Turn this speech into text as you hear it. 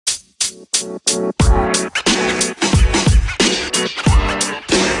Hey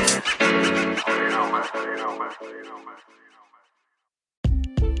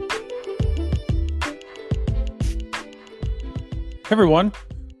everyone,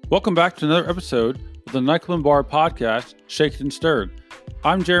 welcome back to another episode of the Nightclub and Bar podcast, Shaken and Stirred.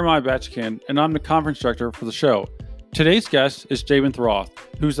 I'm Jeremiah Batchkin, and I'm the conference director for the show. Today's guest is Jabin Throth,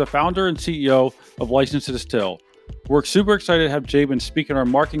 who's the founder and CEO of License to Distill. We're super excited to have Jabin speak in our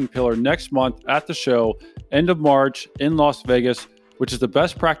marketing pillar next month at the show, end of March in Las Vegas, which is the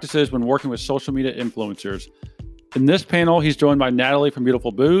best practices when working with social media influencers. In this panel, he's joined by Natalie from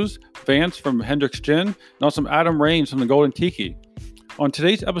Beautiful Booze, Vance from Hendrick's Gin, and also Adam Rains from the Golden Tiki. On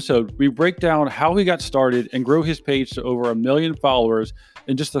today's episode, we break down how he got started and grew his page to over 1 million followers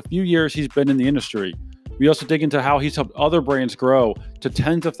in just a few years he's been in the industry. We also dig into how he's helped other brands grow to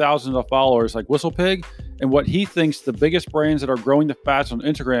tens of thousands of followers like WhistlePig, and what he thinks the biggest brands that are growing the fastest on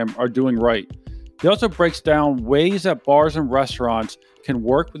Instagram are doing right. He also breaks down ways that bars and restaurants can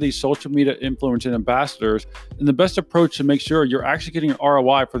work with these social media influencers and ambassadors, and the best approach to make sure you're actually getting an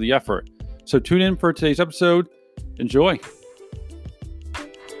ROI for the effort. So tune in for today's episode. Enjoy.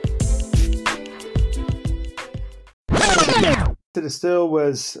 To Distill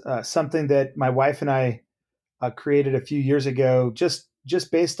was something that my wife and I created a few years ago, just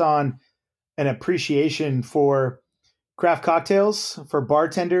based on an appreciation for craft cocktails, for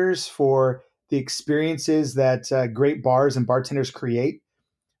bartenders, for the experiences that great bars and bartenders create.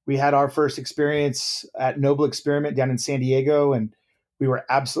 We had our first experience at Noble Experiment down in San Diego, and we were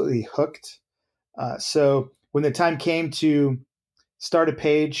absolutely hooked. So when the time came to start an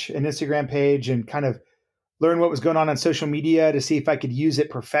Instagram page, and kind of learn what was going on social media to see if I could use it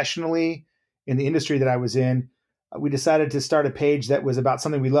professionally in the industry that I was in, we decided to start a page that was about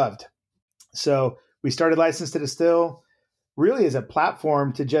something we loved. So we started License to Distill really as a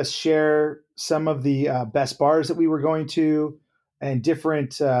platform to just share some of the best bars that we were going to, and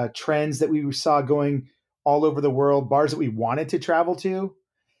different trends that we saw going all over the world, bars that we wanted to travel to.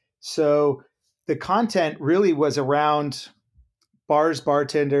 So the content really was around bars,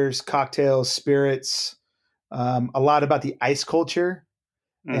 bartenders, cocktails, spirits, a lot about the ice culture,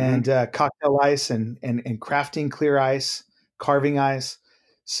 and cocktail ice and crafting clear ice, carving ice.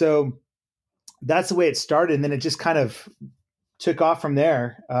 So that's the way it started. And then it just kind of took off from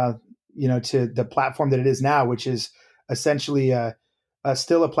there, to the platform that it is now, which is essentially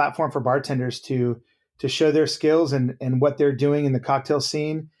still a platform for bartenders to show their skills and what they're doing in the cocktail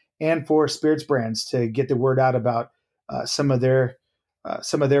scene, and for spirits brands to get the word out about some of their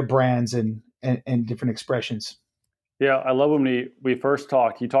brands and different expressions. Yeah, I love when we first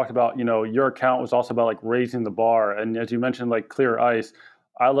talked, you talked about, your account was also about like raising the bar. And as you mentioned, like clear ice,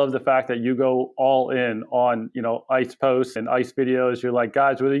 I love the fact that you go all in on, ice posts and ice videos. You're like,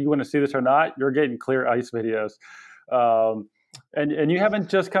 guys, whether you want to see this or not, you're getting clear ice videos. And you haven't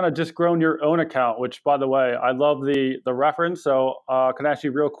just grown your own account, which, by the way, I love the reference. So can I ask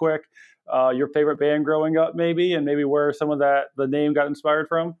you real quick, your favorite band growing up maybe, and maybe where some of the name got inspired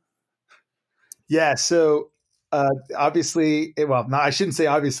from? Yeah. So obviously, no, I shouldn't say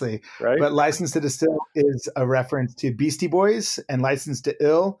obviously, right? But License to Distill is a reference to Beastie Boys, and License to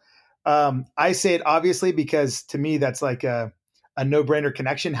Ill. I say it obviously because to me, that's like a no-brainer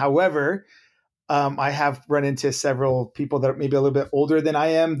connection. However, I have run into several people that are maybe a little bit older than I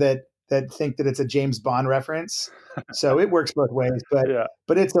am that think that it's a James Bond reference. So it works both ways, but yeah.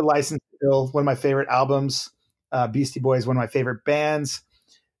 But it's a License to Ill, one of my favorite albums. Beastie Boys, one of my favorite bands.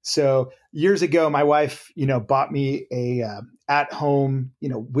 So years ago, my wife, bought me a at-home,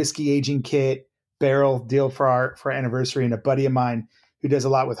 whiskey aging kit barrel deal for our anniversary. And a buddy of mine who does a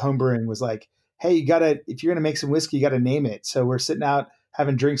lot with homebrewing was like, "Hey, if you're gonna make some whiskey, you gotta name it." So we're sitting out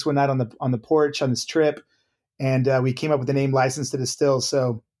having drinks one night on the porch on this trip, and we came up with the name License to Distill.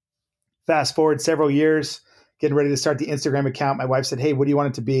 So fast forward several years, getting ready to start the Instagram account, my wife said, "Hey, what do you want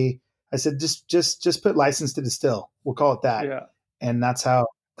it to be?" I said, "Just put License to Distill. We'll call it that." Yeah. And that's how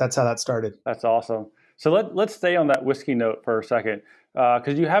that started. That's awesome. So let's stay on that whiskey note for a second,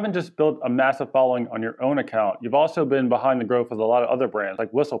 because you haven't just built a massive following on your own account. You've also been behind the growth of a lot of other brands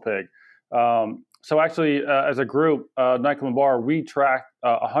like WhistlePig. So actually, as a group, Nightclub and Bar, we tracked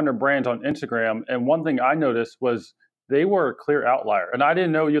 100 brands on Instagram. And one thing I noticed was they were a clear outlier. And I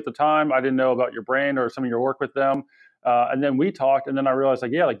didn't know you at the time. I didn't know about your brand or some of your work with them. And then we talked, and then I realized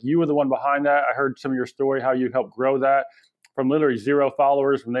you were the one behind that. I heard some of your story, how you helped grow that from literally 0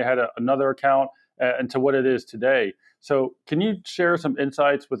 followers when they had another account and to what it is today. So can you share some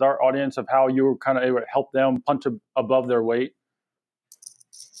insights with our audience of how you were kind of able to help them punch above their weight?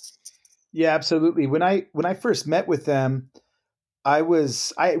 Yeah, absolutely. When I first met with them, I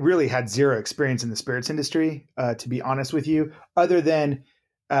really had zero experience in the spirits industry, to be honest with you, other than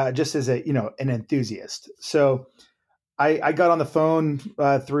just as an enthusiast. So I got on the phone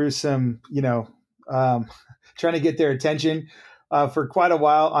through some, trying to get their attention for quite a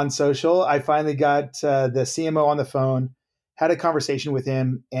while on social. I finally got the CMO on the phone, had a conversation with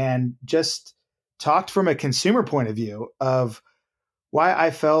him, and just talked from a consumer point of view of why I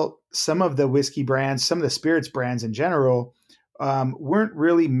felt some of the whiskey brands, some of the spirits brands in general, weren't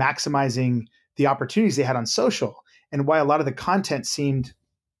really maximizing the opportunities they had on social, and why a lot of the content seemed,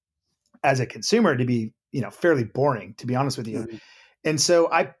 as a consumer, to be fairly boring, to be honest with you. Mhm. And so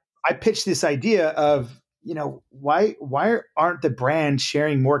I pitched this idea of why aren't the brands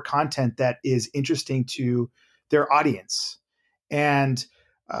sharing more content that is interesting to their audience, and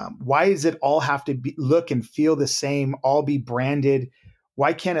why does it all have to look and feel the same, all be branded?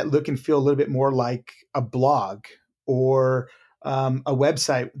 Why can't it look and feel a little bit more like a blog or a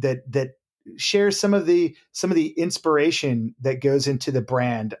website that shares some of the inspiration that goes into the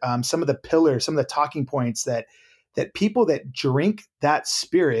brand, some of the pillars, some of the talking points that people that drink that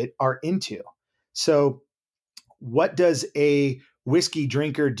spirit are into. So what does a whiskey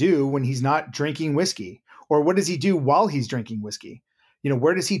drinker do when he's not drinking whiskey? Or what does he do while he's drinking whiskey?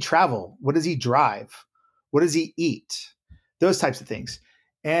 Where does he travel? What does he drive? What does he eat? Those types of things.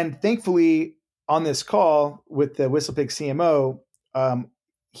 And thankfully, on this call with the WhistlePig CMO,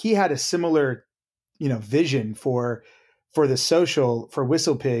 he had a similar, vision for the social for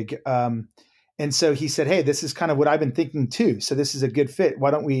WhistlePig. And so he said, "Hey, this is kind of what I've been thinking too. So this is a good fit.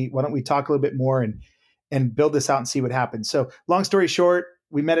 Why don't we talk a little bit more and build this out and see what happens?" So long story short,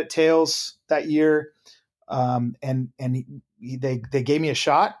 we met at Tails that year, and they gave me a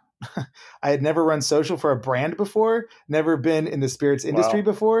shot. I had never run social for a brand before, never been in the spirits industry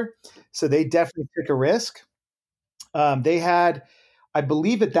before, so they definitely took a risk. They had, I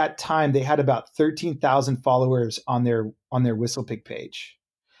believe, at that time they had about 13,000 followers on their WhistlePig page.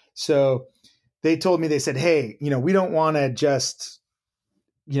 So they told me, they said, "Hey, we don't want to just,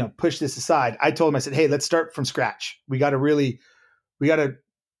 push this aside." I told them, I said, "Hey, let's start from scratch. We got to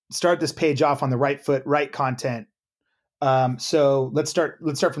start this page off on the right foot, right content. So let's start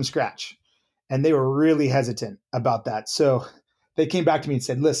from scratch." And they were really hesitant about that. So they came back to me and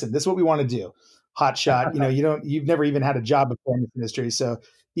said, "Listen, this is what we want to do. Hot shot. You've never even had a job before in this industry. So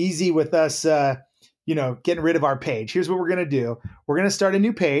easy with us, getting rid of our page. Here's what we're going to do. We're going to start a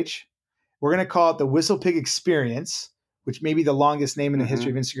new page. We're going to call it the WhistlePig Experience, which may be the longest name in the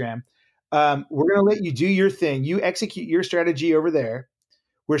history of Instagram. We're going to let you do your thing. You execute your strategy over there.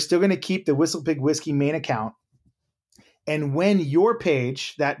 We're still going to keep the WhistlePig Whiskey main account. And when your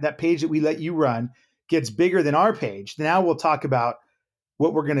page, that page that we let you run, gets bigger than our page, now we'll talk about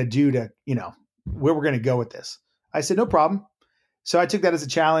what we're going to do to, where we're going to go with this." I said, "No problem." So I took that as a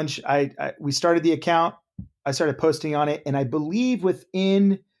challenge. We started the account. I started posting on it. And I believe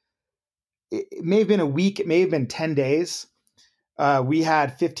within, it may have been a week, it may have been 10 days, we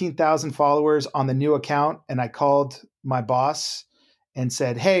had 15,000 followers on the new account. And I called my boss and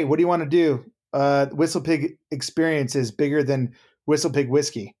said, "Hey, what do you want to do? WhistlePig Experience is bigger than WhistlePig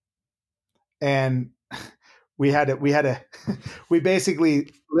Whiskey." And we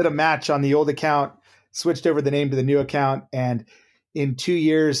basically lit a match on the old account, switched over the name to the new account. And in 2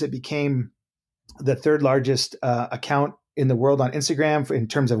 years, it became the third largest account in the world on Instagram in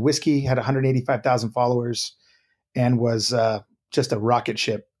terms of whiskey, had 185,000 followers, and was just a rocket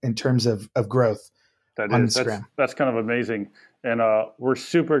ship in terms of growth on Instagram. That's kind of amazing. And we're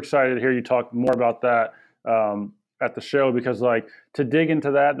super excited to hear you talk more about that at the show, because to dig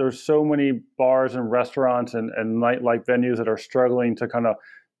into that, there's so many bars and restaurants and nightlife venues that are struggling to kind of,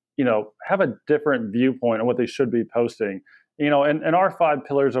 have a different viewpoint on what they should be posting. And our 5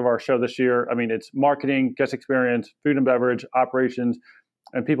 pillars of our show this year, I mean, it's marketing, guest experience, food and beverage, operations,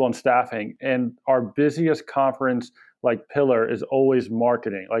 and people and staffing. And our busiest conference pillar is always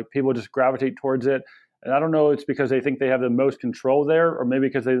marketing. People just gravitate towards it. And I don't know, it's because they think they have the most control there, or maybe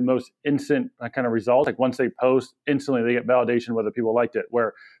because they have the most instant kind of results. Once they post, instantly they get validation whether people liked it.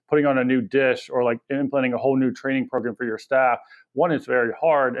 Where putting on a new dish or implementing a whole new training program for your staff, one, it's very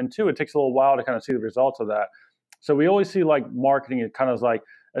hard, and two, it takes a little while to kind of see the results of that. So we always see marketing as kind of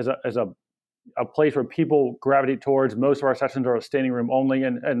as a place where people gravitate towards. Most of our sessions are a standing room only,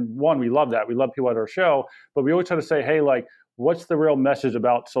 and one, we love that. We love people at our show, but we always try to say, hey, what's the real message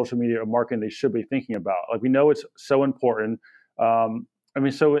about social media or marketing they should be thinking about? We know it's so important. To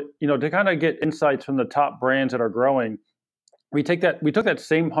kind of get insights from the top brands that are growing, we took that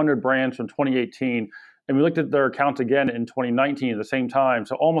same 100 brands from 2018 and we looked at their accounts again in 2019 at the same time,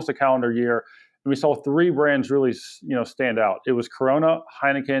 so almost a calendar year. And we saw three brands really, stand out. It was Corona,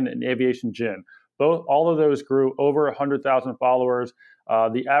 Heineken, and Aviation Gin. All of those grew over 100,000 followers.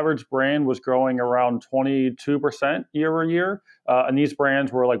 The average brand was growing around 22% year over year. And these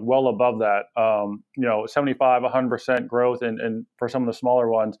brands were like well above that, 75, 100% growth and for some of the smaller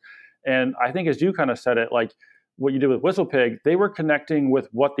ones. And I think as you kind of said it, like what you did with WhistlePig, they were connecting with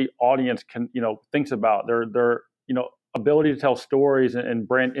what the audience thinks about. Their ability to tell stories and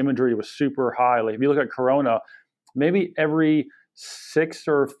brand imagery was super high. Like if you look at Corona, maybe every sixth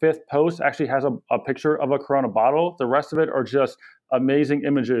or fifth post actually has a picture of a Corona bottle. The rest of it are just amazing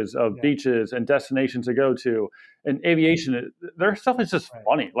images of beaches and destinations to go to. And Aviation, their stuff is just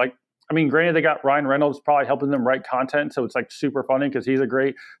funny. Like, I mean, granted, they got Ryan Reynolds probably helping them write content, so it's like super funny because he's a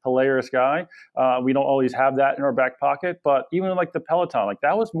great, hilarious guy. We don't always have that in our back pocket, but even like the Peloton, like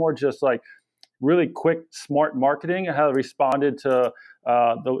that was more just like really quick, smart marketing and how they responded to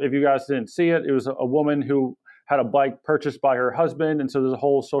if you guys didn't see it, it was a woman who had a bike purchased by her husband. And so there's a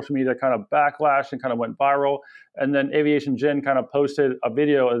whole social media kind of backlash and kind of went viral. And then Aviation Gin kind of posted a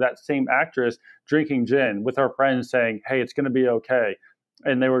video of that same actress drinking gin with her friends saying, hey, it's going to be okay.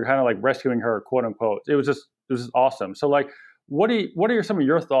 And they were kind of like rescuing her, quote unquote. It was just awesome. So like, what are some of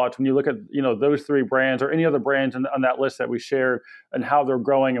your thoughts when you look at, those three brands or any other brands on that list that we shared and how they're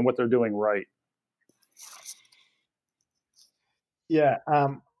growing and what they're doing right? Yeah.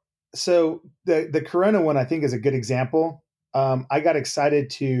 So the Corona one, I think, is a good example. I got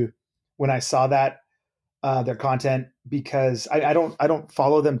excited when I saw that their content because I don't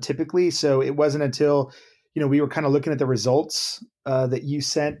follow them typically. So it wasn't until we were kind of looking at the results that you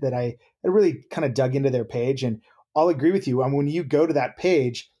sent that I really kind of dug into their page. And I'll agree with you. When you go to that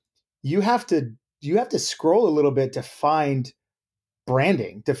page, you have to scroll a little bit to find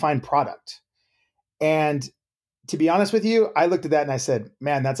branding, to find product. And to be honest with you, I looked at that and I said,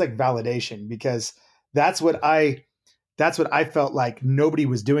 man, that's like validation because that's what I felt like nobody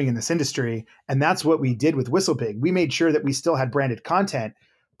was doing in this industry. And that's what we did with WhistlePig. We made sure that we still had branded content,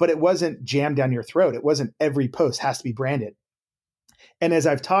 but it wasn't jammed down your throat. It wasn't every post has to be branded. And as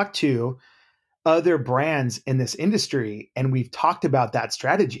I've talked to other brands in this industry and we've talked about that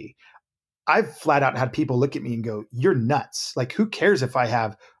strategy, I've flat out had people look at me and go, you're nuts. Like, who cares if I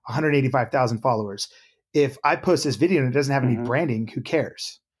have 185,000 followers? If I post this video and it doesn't have any branding, who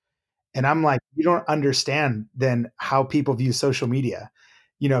cares? And I'm like, you don't understand then how people view social media.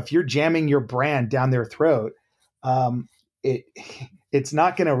 If you're jamming your brand down their throat, it's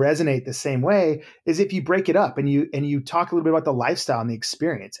not going to resonate the same way as if you break it up and you talk a little bit about the lifestyle and the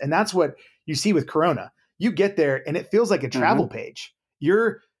experience. And that's what you see with Corona. You get there and it feels like a travel page.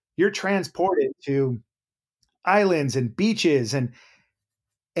 You're transported to islands and beaches and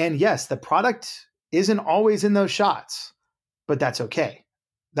yes, the product isn't always in those shots, but that's okay.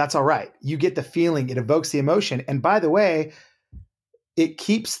 That's all right. You get the feeling, it evokes the emotion. And by the way, it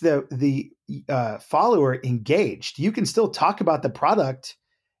keeps the follower engaged. You can still talk about the product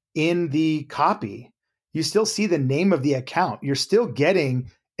in the copy. You still see the name of the account. You're still getting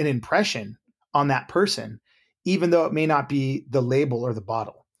an impression on that person, even though it may not be the label or the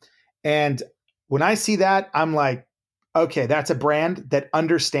bottle. And when I see that, I'm like, okay, that's a brand that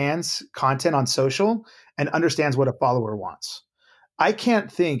understands content on social and understands what a follower wants. I can't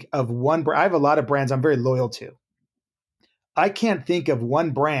think of one brand. I have a lot of brands I'm very loyal to. I can't think of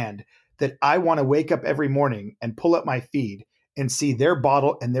one brand that I want to wake up every morning and pull up my feed and see their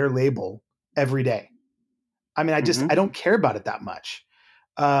bottle and their label every day. I mean, I don't care about it that much.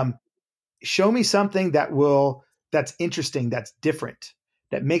 Show me something that's interesting, that's different,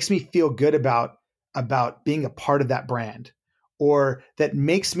 that makes me feel good about being a part of that brand, or that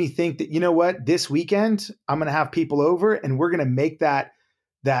makes me think that, you know what, this weekend I'm going to have people over and we're going to make that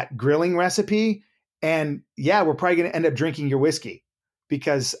grilling recipe. And yeah, we're probably going to end up drinking your whiskey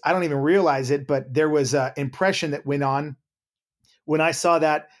because I don't even realize it, but there was an impression that went on when I saw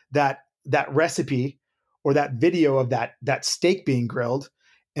that recipe or that video of that steak being grilled,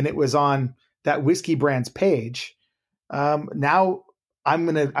 and it was on that whiskey brand's page. Now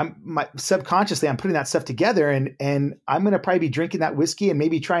subconsciously I'm putting that stuff together and I'm going to probably be drinking that whiskey and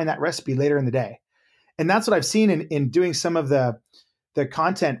maybe trying that recipe later in the day. And that's what I've seen in doing some of the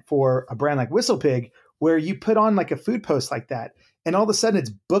content for a brand like WhistlePig, where you put on like a food post like that and all of a sudden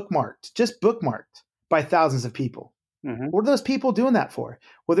it's just bookmarked by thousands of people. What are those people doing that for?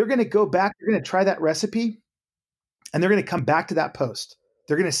 Well, they're going to go back, they're going to try that recipe and they're going to come back to that post.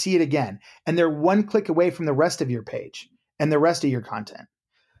 They're going to see it again. And they're one click away from the rest of your page and the rest of your content.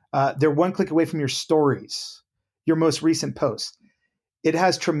 They're one click away from your stories, your most recent post. It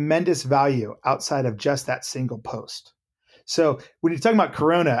has tremendous value outside of just that single post. So when you're talking about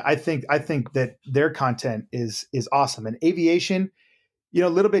Corona, I think that their content is awesome. And aviation, a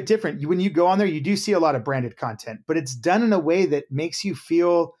little bit different. When you go on there, you do see a lot of branded content, but it's done in a way that makes you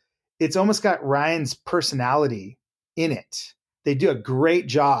feel it's almost got Ryan's personality in it. They do a great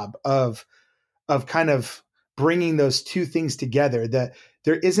job of kind of bringing those two things together. That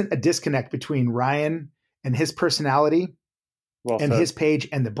there isn't a disconnect between Ryan and his personality and his page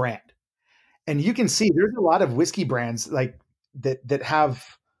and the brand. And you can see there's a lot of whiskey brands like that have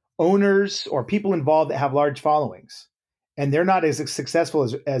owners or people involved that have large followings, and they're not as successful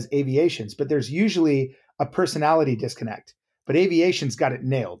as aviation's, but there's usually a personality disconnect. But aviation's got it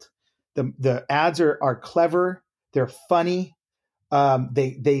nailed. The ads are clever, they're funny,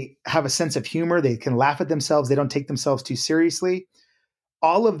 they have a sense of humor, they can laugh at themselves, they don't take themselves too seriously.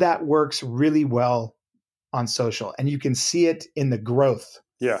 All of that works really well on social, and you can see it in the growth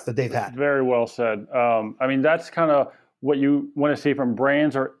that they've had. Very well said. I mean, that's kind of what you want to see from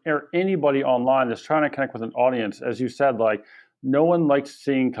brands or anybody online that's trying to connect with an audience. As you said, like, no one likes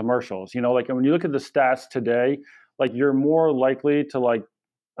seeing commercials. Like when you look at the stats today, like you're more likely to like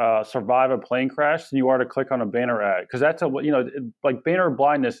survive a plane crash than you are to click on a banner ad, because that's like banner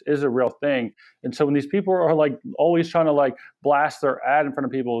blindness is a real thing. And so when these people are like always trying to like blast their ad in front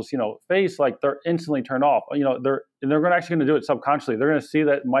of people's face, like they're instantly turned off. They're actually going to do it subconsciously. They're going to see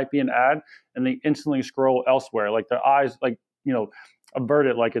that it might be an ad and they instantly scroll elsewhere, like their eyes like avert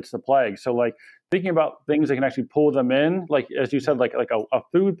it like it's the plague. So like thinking about things that can actually pull them in, like as you said, like a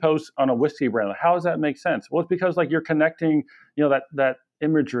food post on a whiskey brand, like, how does that make sense? Well, it's because like you're connecting that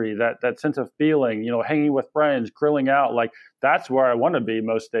imagery, that sense of feeling, hanging with friends, grilling out, like that's where I want to be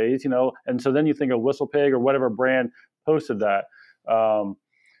most days, and so then you think of WhistlePig or whatever brand posted that.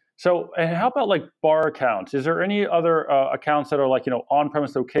 So and how about like bar accounts? Is there any other accounts that are like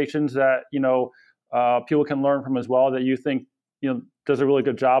on-premise locations that people can learn from as well, that you think does a really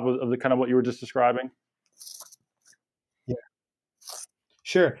good job of the kind of what you were just describing? Yeah,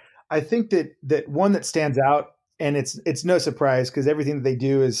 sure. I think that one that stands out, and it's no surprise because everything that they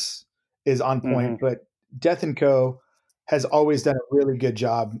do is on point. Mm-hmm. But Death & Co. has always done a really good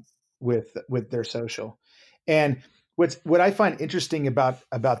job with their social. And what I find interesting about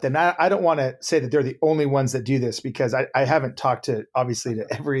them, I don't want to say that they're the only ones that do this, because I haven't talked to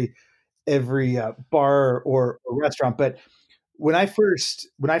every bar or restaurant. But when I first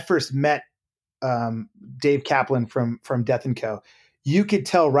met Dave Kaplan from Death & Co., you could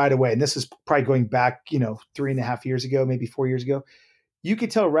tell right away, and this is probably going back, 3.5 years ago, maybe 4 years ago, you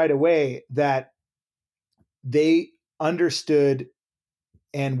could tell right away that they understood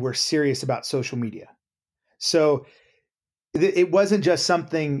and were serious about social media. So it wasn't just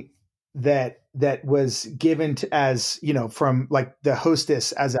something that was given to, as, from like the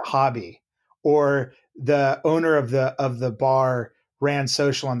hostess as a hobby, or the owner of the bar ran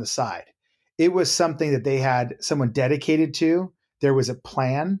social on the side. It was something that they had someone dedicated to. There was a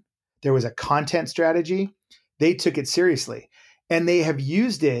plan. There was a content strategy. They took it seriously, and they have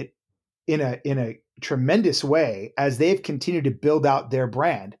used it in a tremendous way as they've continued to build out their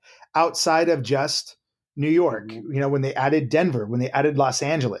brand outside of just New York. Mm-hmm. When they added Denver, when they added Los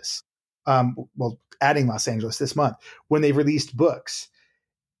Angeles, adding Los Angeles this month, when they released books,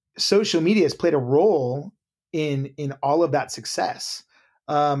 social media has played a role in all of that success.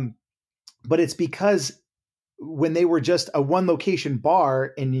 But it's because when they were just a one location bar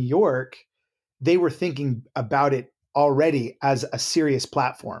in New York, they were thinking about it already as a serious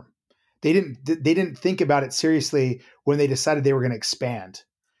platform. They didn't think about it seriously when they decided they were going to expand.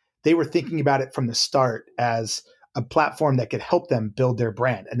 They were thinking about it from the start as a platform that could help them build their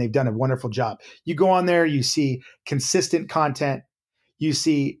brand. And they've done a wonderful job. You go on there, you see consistent content, you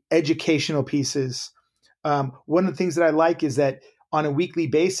see educational pieces. One of the things that I like is that on a weekly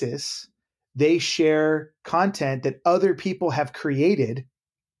basis, they share content that other people have created,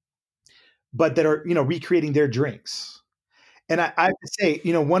 but that are, recreating their drinks. And I have to say,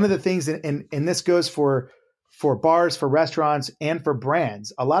 one of the things, and this goes for bars, for restaurants, and for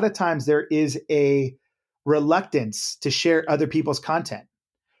brands, a lot of times there is a reluctance to share other people's content.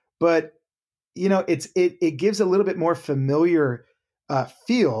 But, it gives a little bit more familiar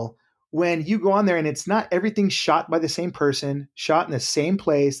feel when you go on there and it's not everything shot by the same person, shot in the same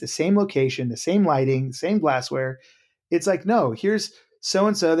place, the same location, the same lighting, the same glassware. It's like, no, here's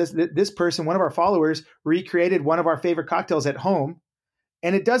so-and-so, this person, one of our followers, recreated one of our favorite cocktails at home,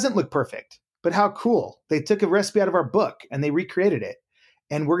 and it doesn't look perfect, but how cool. They took a recipe out of our book and they recreated it,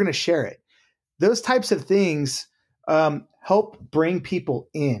 and we're going to share it. Those types of things help bring people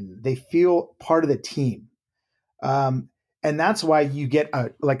in. They feel part of the team. And that's why you get a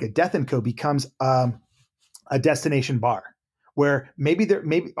Death & Co. becomes a destination bar. where maybe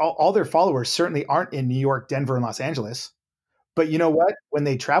all their followers certainly aren't in New York, Denver, and Los Angeles. But you know what? When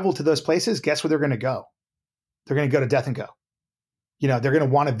they travel to those places, guess where they're going to go? They're going to go to Death and Co. They're going to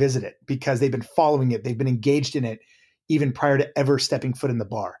want to visit it because they've been following it. They've been engaged in it even prior to ever stepping foot in the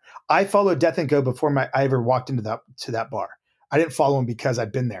bar. I followed Death and Co before I ever walked into that bar. I didn't follow them because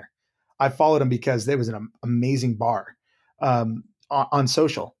I'd been there. I followed them because there was an amazing bar on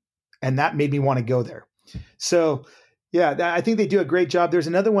social, and that made me want to go there. So, yeah, I think they do a great job. There's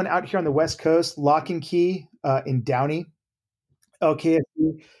another one out here on the West Coast, Lock and Key in Downey,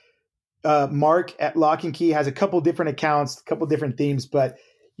 LKFC. Mark at Lock and Key has a couple different accounts, a couple different themes, but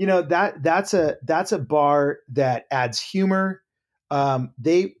that's a bar that adds humor.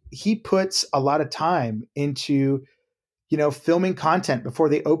 He puts a lot of time into filming content before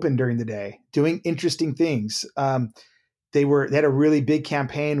they open during the day, doing interesting things. They had a really big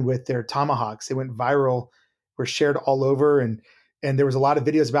campaign with their tomahawks. They went viral, were shared all over, and there was a lot of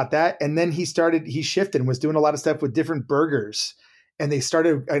videos about that. And then he shifted and was doing a lot of stuff with different burgers. And they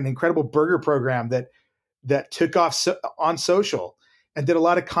started an incredible burger program that took off on social and did a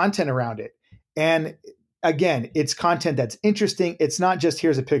lot of content around it. And again, it's content that's interesting. It's not just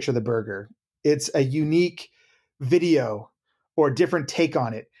here's a picture of the burger. It's a unique video or different take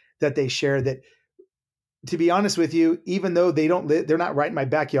on it that they share that, to be honest with you, even though they're not right in my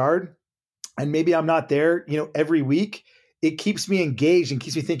backyard, and maybe I'm not there, every week, it keeps me engaged and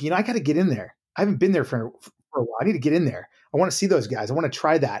keeps me thinking, I got to get in there. I haven't been there for a while. I need to get in there. I want to see those guys. I want to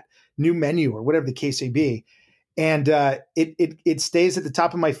try that new menu or whatever the case may be. And it stays at the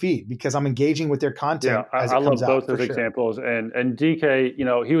top of my feed because I'm engaging with their content. Yeah, I love both those examples. And DK,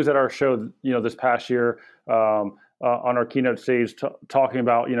 he was at our show, this past year on our keynote stage talking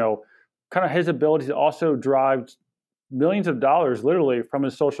about, kind of his ability to also drive millions of dollars literally from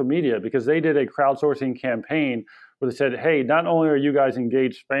his social media, because they did a crowdsourcing campaign where they said, hey, not only are you guys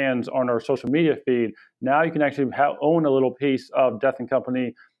engaged fans on our social media feed, now you can actually own a little piece of Death and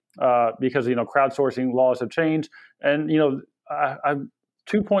Company because, crowdsourcing laws have changed. And,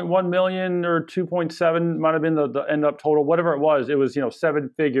 2.1 million or 2.7 might have been the end up total, whatever it was, seven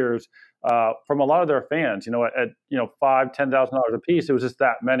figures from a lot of their fans, at $5,000-$10,000 a piece. It was just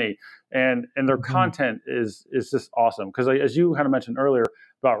that many. And their content is just awesome. Because as you kind of mentioned earlier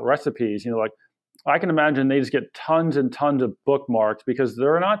about recipes, I can imagine they just get tons and tons of bookmarks because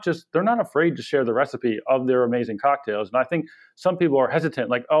they're not afraid to share the recipe of their amazing cocktails. And I think some people are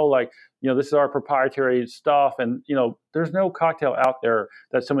hesitant, this is our proprietary stuff. And, there's no cocktail out there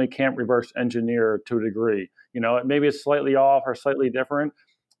that somebody can't reverse engineer to a degree. Maybe it's slightly off or slightly different,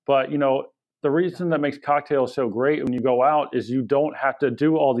 but, the reason that makes cocktails so great when you go out is you don't have to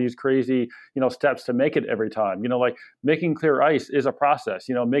do all these crazy, steps to make it every time. Making clear ice is a process.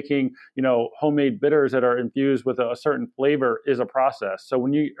 Making, homemade bitters that are infused with a certain flavor is a process. So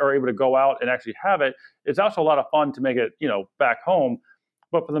when you are able to go out and actually have it, it's also a lot of fun to make it, back home.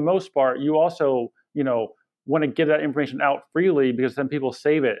 But for the most part, you also, want to get that information out freely because then people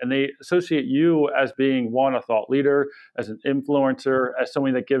save it and they associate you as being a thought leader, as an influencer, as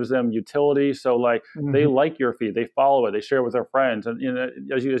somebody that gives them utility. So they like your feed, they follow it, they share it with their friends. And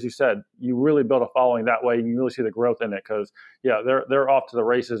as you said, you really build a following that way and you really see the growth in it because they're off to the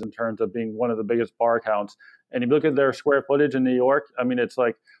races in terms of being one of the biggest bar accounts. And if you look at their square footage in New York, I mean, it's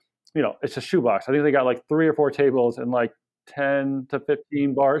it's a shoebox. I think they got 3 or 4 tables and 10 to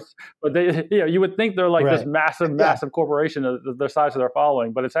 15 bars, but they, you would think they're this massive corporation, the size of their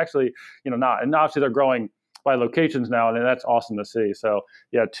following, but it's actually, not. And obviously they're growing by locations now, and that's awesome to see. So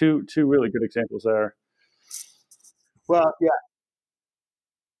yeah, two really good examples there. Well, yeah,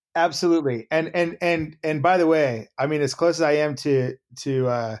 absolutely. And by the way, I mean, as close as I am to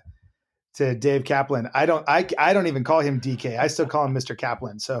Dave Kaplan, I don't even call him DK. I still call him Mr.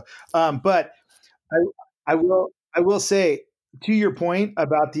 Kaplan. So, but I will say, to your point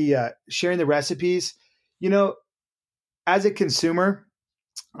about the sharing the recipes, as a consumer,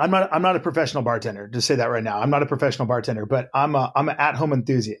 I'm not a professional bartender. Just say that right now. I'm not a professional bartender, but I'm an at-home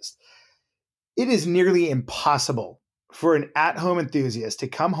enthusiast. It is nearly impossible for an at-home enthusiast to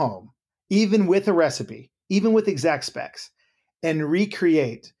come home, even with a recipe, even with exact specs, and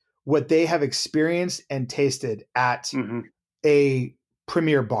recreate what they have experienced and tasted at a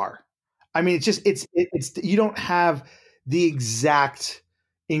premier bar. I mean, it's you don't have the exact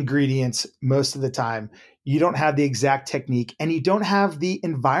ingredients most of the time. You don't have the exact technique, and you don't have the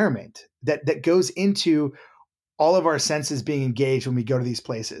environment that goes into all of our senses being engaged when we go to these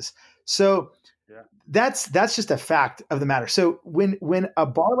places. So that's just a fact of the matter. So when a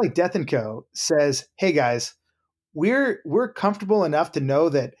bar like Death and Co. says, "Hey guys, we're comfortable enough to know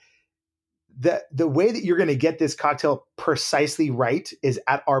that the way that you're going to get this cocktail precisely right is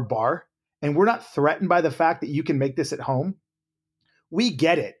at our bar. And we're not threatened by the fact that you can make this at home. We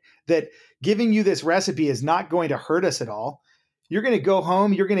get it, that giving you this recipe is not going to hurt us at all. You're going to go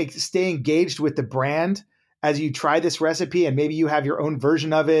home, you're going to stay engaged with the brand as you try this recipe, and maybe you have your own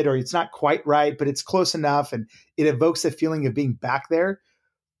version of it, or it's not quite right, but it's close enough and it evokes the feeling of being back there.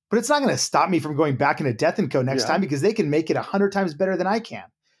 But it's not going to stop me from going back into Death & Co. next time, because they can make it 100 times better than I can.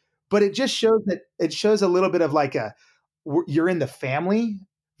 But it just shows that it shows a little bit of like you're in the family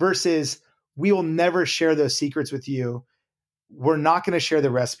versus we will never share those secrets with you. We're not going to share the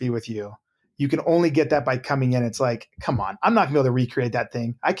recipe with you. You can only get that by coming in. It's like, come on, I'm not gonna be able to recreate that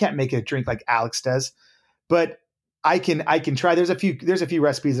thing. I can't make a drink like Alex does, but I can try. There's a few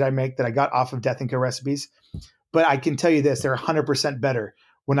recipes that I make that I got off of Death & Co. recipes, but I can tell you this, they're 100% better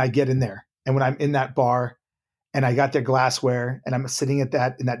when I get in there and when I'm in that bar and I got their glassware and I'm sitting in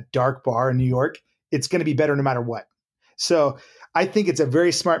that dark bar in New York. It's going to be better no matter what. So I think it's a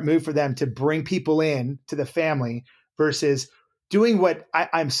very smart move for them to bring people in to the family versus doing what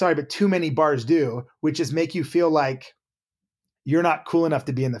I'm sorry, but too many bars do, which is make you feel like you're not cool enough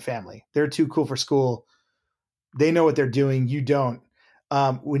to be in the family. They're too cool for school. They know what they're doing. You don't.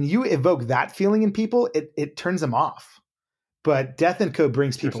 When you evoke that feeling in people, it turns them off. But Death & Co.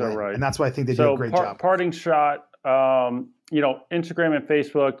 brings people in, right. And that's why I think they do a great job. Parting shot, Instagram and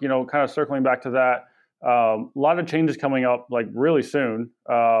Facebook, kind of circling back to that, a lot of changes coming up like really soon.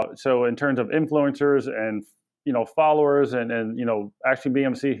 So in terms of influencers and, followers and actually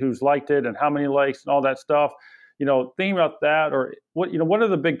BMC who's liked it and how many likes and all that stuff, thinking about that, or what are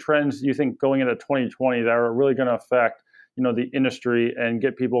the big trends you think going into 2020 that are really going to affect, the industry and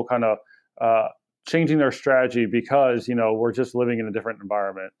get people kind of, changing their strategy because, we're just living in a different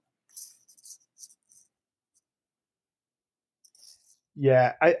environment?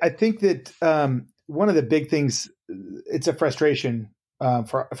 Yeah, I think that one of the big things, it's a frustration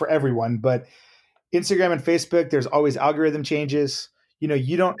for everyone, but Instagram and Facebook, there's always algorithm changes.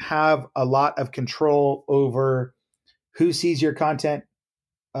 You don't have a lot of control over who sees your content,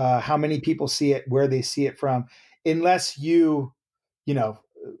 how many people see it, where they see it from, unless you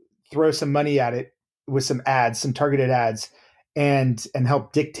throw some money at it with some ads, some targeted ads, and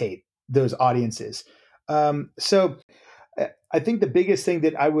help dictate those audiences. So I think the biggest thing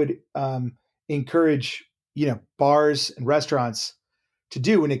that I would encourage, bars and restaurants to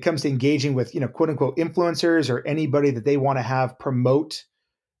do when it comes to engaging with, quote unquote influencers or anybody that they want to have promote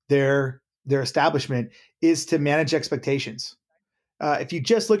their establishment is to manage expectations. If you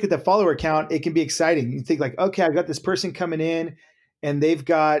just look at the follower count, it can be exciting. You think like, okay, I've got this person coming in and they've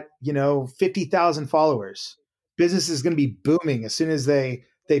got, 50,000 followers. Business is going to be booming as soon as they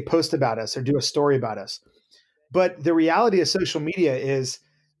post about us or do a story about us. But the reality of social media is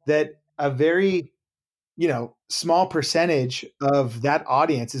that a very, small percentage of that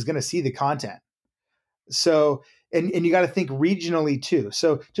audience is going to see the content. So, and you got to think regionally too.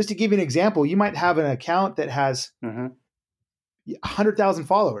 So just to give you an example, you might have an account that has 100,000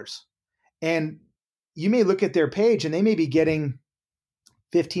 followers, and you may look at their page and they may be getting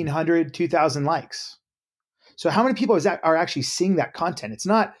 1,500, 2,000 likes. So how many people are actually seeing that content? It's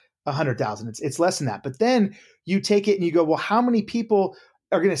not 100,000. It's less than that. But then you take it and you go, well, how many people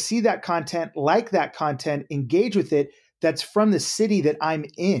are going to see that content, like that content, engage with it, that's from the city that I'm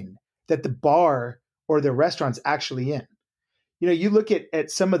in, that the bar or the restaurant's actually in? You look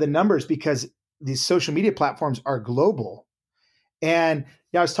at some of the numbers because these social media platforms are global. And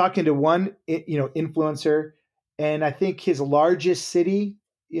I was talking to one, influencer, and I think his largest city,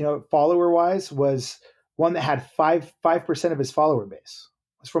 follower wise, was one that had 5% of his follower base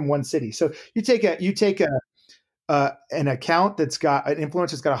was from one city. So you take an account that's got an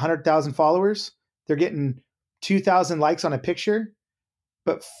influencer that's got 100,000 followers. They're getting 2,000 likes on a picture,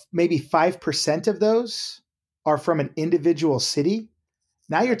 but maybe 5% of those are from an individual city.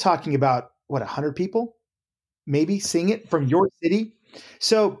 Now you're talking about 100 people maybe seeing it from your city.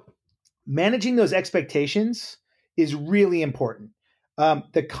 So managing those expectations is really important.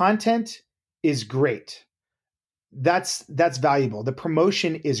 The content is great. That's valuable. The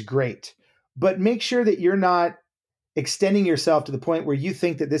promotion is great, but make sure that you're not extending yourself to the point where you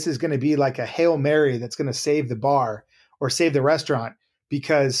think that this is going to be like a Hail Mary that's going to save the bar or save the restaurant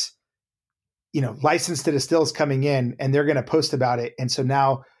because, License to Distill is coming in and they're going to post about it. And so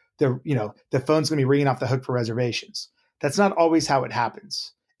now the phone's going to be ringing off the hook for reservations. That's not always how it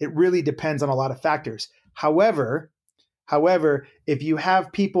happens. It really depends on a lot of factors. However, if you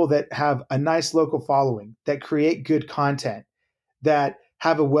have people that have a nice local following, that create good content, that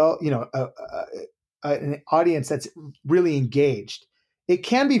have an audience that's really engaged, it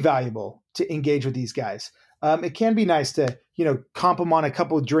can be valuable to engage with these guys. It can be nice to, comp them on a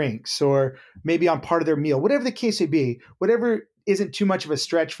couple of drinks or maybe on part of their meal, whatever the case may be, whatever isn't too much of a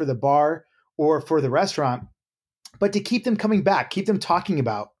stretch for the bar or for the restaurant, but to keep them coming back, keep them talking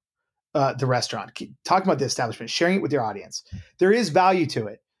about the restaurant, keep talking about the establishment, sharing it with your audience. There is value to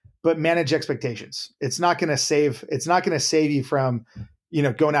it, but manage expectations. It's not going to save you from,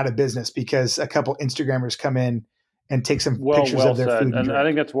 going out of business because a couple Instagrammers come in and take some pictures of their said. food. And I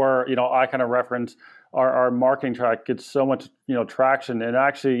think that's where, I kind of reference our marketing track gets so much, traction, and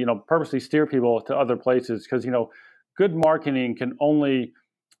actually, purposely steer people to other places because, good marketing can only,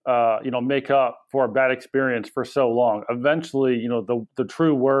 make up for a bad experience for so long. Eventually, the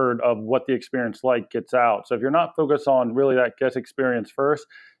true word of what the experience like gets out. So if you're not focused on really that guest experience first,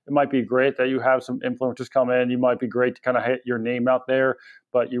 it might be great that you have some influencers come in. You might be great to kind of hit your name out there,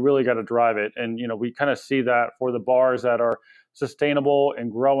 but you really got to drive it. And, we kind of see that for the bars that are sustainable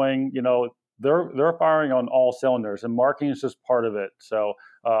and growing, they're firing on all cylinders, and marketing is just part of it. So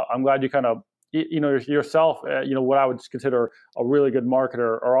I'm glad you kind of, yourself, what I would consider a really good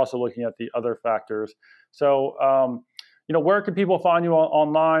marketer are also looking at the other factors. So, where can people find you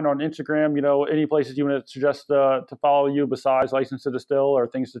online, on Instagram? Any places you want to suggest to follow you besides License to Distill, or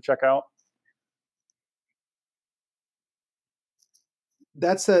things to check out?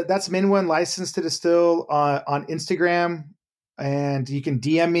 That's the main one, License to Distill on Instagram. And you can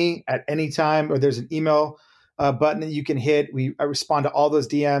DM me at any time, or there's an email button that you can hit. I respond to all those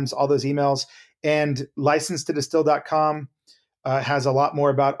DMs, all those emails. And licensetodistill.com has a lot more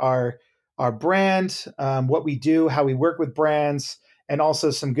about our brand, what we do, how we work with brands, and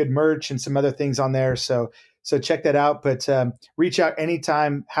also some good merch and some other things on there. So check that out. But reach out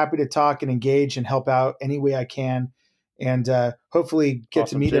anytime. Happy to talk and engage and help out any way I can. And hopefully get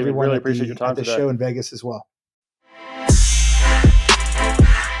to meet everyone really at the show in Vegas as well.